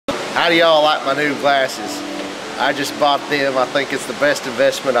How do y'all like my new glasses? I just bought them. I think it's the best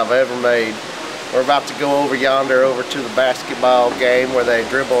investment I've ever made. We're about to go over yonder over to the basketball game where they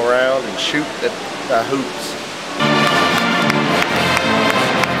dribble around and shoot the hoops.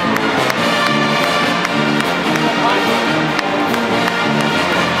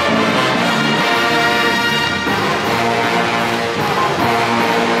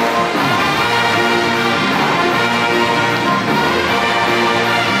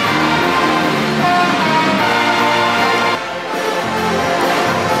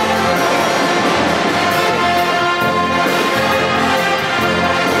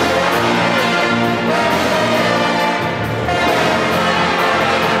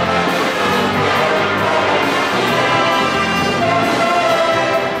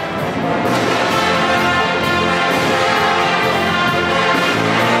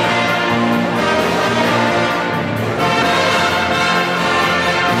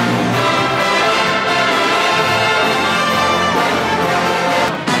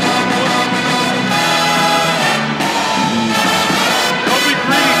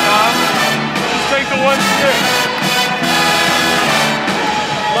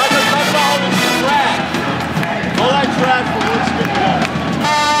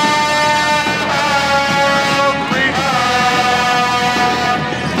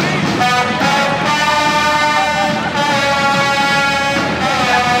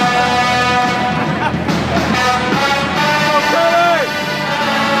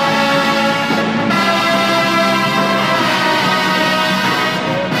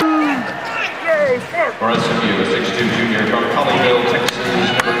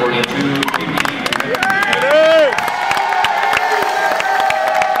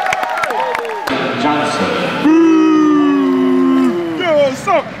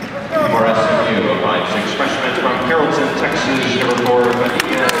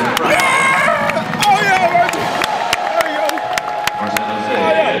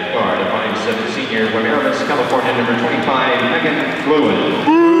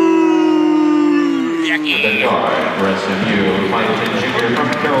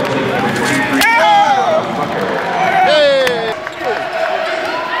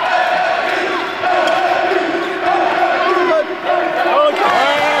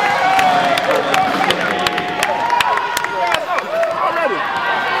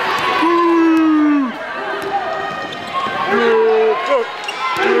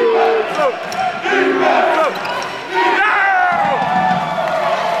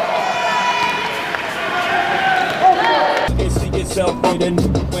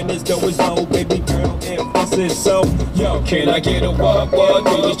 When this dough is low, baby girl, emphasis. So, yo, can I get a what?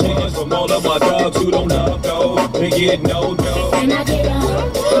 These chickens from all of my dogs who don't love dough, they get no dough. Can I get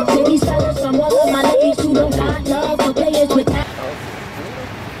a to these fellas from all of my ladies who don't got love for players with that?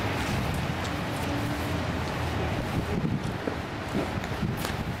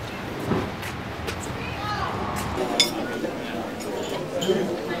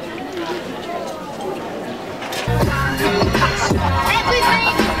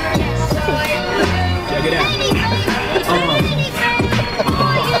 Check it out.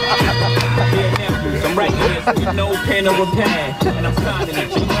 I'm right here with no pen or a pad, and I'm signing it.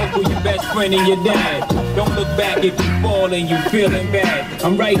 You know who your best friend and your dad. Don't look back if you fall and you feeling bad.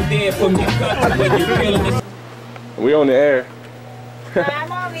 I'm right there from your cousin when you're feeling this. We on the air.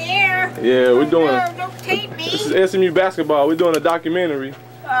 I'm on the air. Yeah, we're doing. Don't tape me. This is SMU basketball. We're doing a documentary.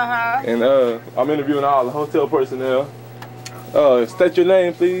 And I'm interviewing all the hotel personnel. State your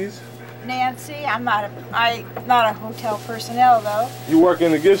name, please. Nancy, I'm not a hotel personnel though. You work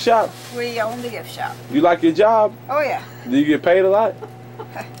in the gift shop? We own the gift shop. You like your job? Oh yeah. Do you get paid a lot?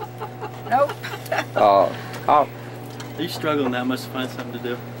 Nope. Are you struggling that much to find something to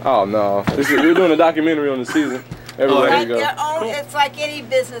do? Oh no. We're doing a documentary on the season. Everywhere you go. It's like any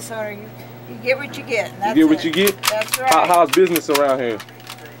business owner. You get what you get. And that's you get what you get? That's right. How's business around here?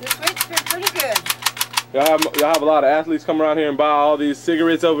 This week's been pretty good. Y'all have a lot of athletes come around here and buy all these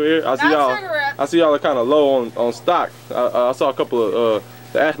cigarettes over here. I see y'all are kind of low on stock. I saw a couple of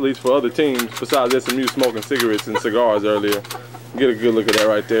the athletes for other teams besides SMU smoking cigarettes and cigars earlier. Get a good look at that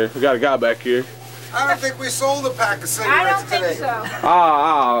right there. We got a guy back here. I don't think we sold a pack of cigarettes today. I don't think so.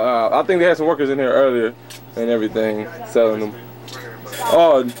 I think they had some workers in here earlier and everything selling them.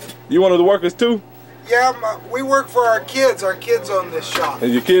 Oh, you one of the workers too? Yeah, we work for our kids. Our kids own this shop.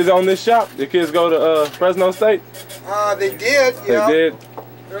 And your kids own this shop? Your kids go to Fresno State? They did. Yeah. They did?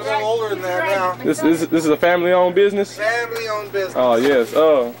 They're a little older than that now. This is a family-owned business? Family-owned business. Oh, yes.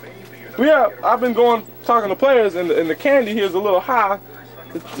 I've been talking to players, and the candy here is a little high.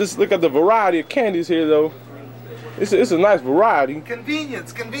 Just look at the variety of candies here, though. It's a nice variety.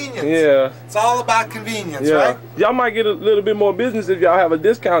 Convenience. Yeah. It's all about convenience, Yeah. right? Y'all might get a little bit more business if y'all have a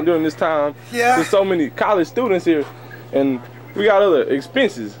discount during this time. Yeah. There's so many college students here, and we got other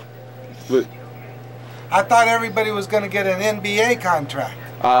expenses. But I thought everybody was going to get an NBA contract.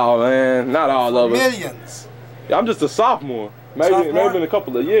 oh man, not all of us. Millions. I'm just a sophomore. Maybe in a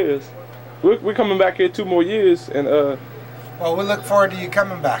couple of years. We're coming back here 2 more years, and Well, we look forward to you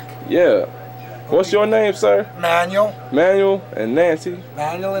coming back. yeah. What's your name, sir? Manuel. Manuel and Nancy.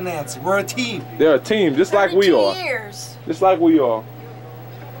 Manuel and Nancy. We're a team. They're a team, just like we are. Years. Just like we are.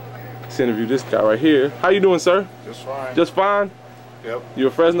 Let's interview this guy right here. How you doing, sir? Just fine. Just fine? Yep. You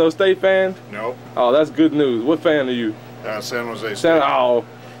a Fresno State fan? Nope. Oh, that's good news. What fan are you? San Jose State.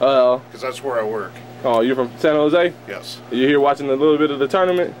 Because that's where I work. Oh, you're from San Jose? Yes. You here watching a little bit of the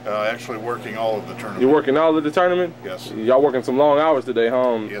tournament? Actually working all of the tournament. You're working all of the tournament? Yes. Y'all working some long hours today,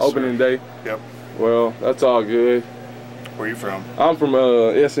 huh? Yes, Opening sir. day? Yep. Well, that's all good. Where are you from? I'm from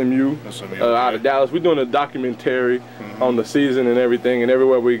SMU, SMU, out of Dallas. We're doing a documentary on the season and everything, and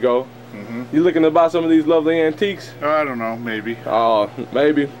everywhere we go. You looking to buy some of these lovely antiques? I don't know, maybe. Oh,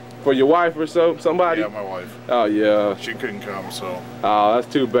 maybe. For your wife or so, somebody? Yeah, my wife. Oh, yeah. She couldn't come, so. Oh,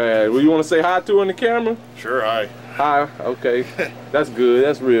 that's too bad. Well, you want to say hi to her on the camera? Sure, hi. Hi, okay. That's good.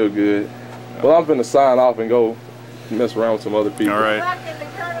 That's real good. Well, I'm finna sign off and go mess around with some other people. All right.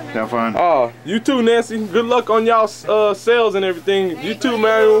 Have fun. Oh, you too, Nancy. Good luck on y'all sales and everything. You too,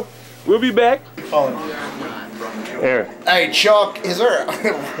 Manuel. We'll be back. Eric. Hey, Chuck, is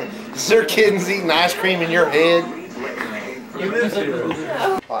there kittens eating ice cream in your head?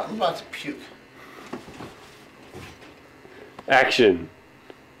 I'm about to puke. Action.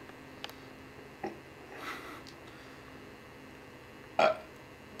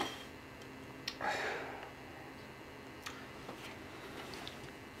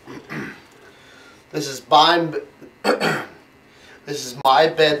 This is my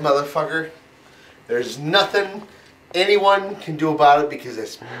bed, motherfucker. There's nothing anyone can do about it because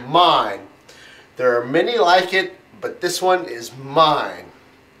it's mine. There are many like it, but this one is mine.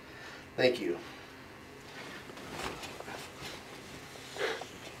 Thank you.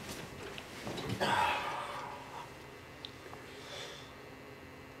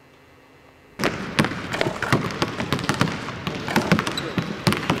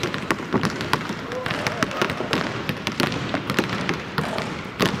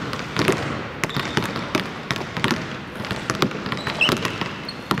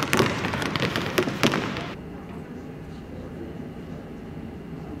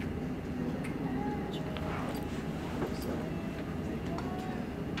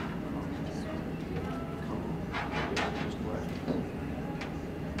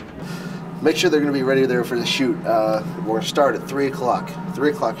 Make sure they're going to be ready there for the shoot. We're going to start at 3 o'clock.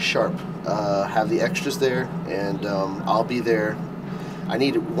 3 o'clock sharp. Have the extras there, and I'll be there. I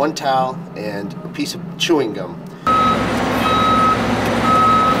need 1 towel and a piece of chewing gum.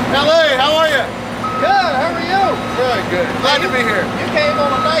 LA, how are you? Good, how are you? Good, good. Glad to be here. You came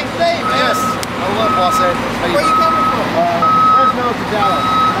on a nice day, man. Yes, I love Los Angeles. Where you coming from? Fresno to Dallas.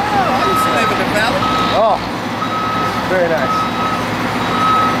 Oh, I used to live in the valley. Oh, very nice.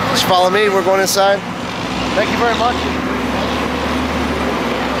 Just follow me, we're going inside. Thank you very much.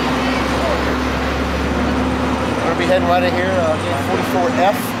 We're going to be heading right in here,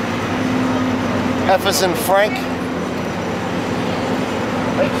 44F. F is in Frank.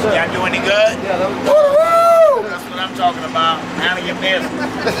 Y'all do any good? Yeah, that was Woo-hoo! That's what I'm talking about. Handle your business.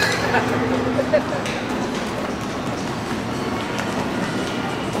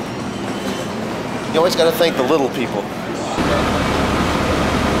 You always got to thank the little people.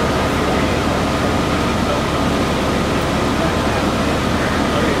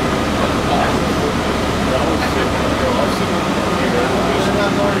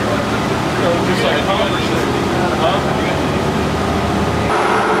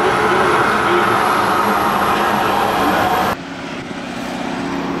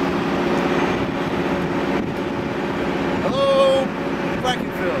 Hello,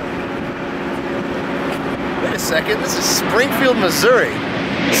 Brackenville. Wait a second, this is Springfield, Missouri.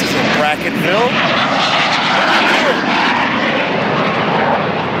 This isn't Brackenville.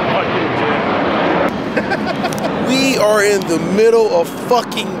 We are in the middle of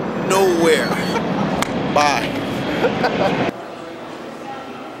fucking nowhere. Bye.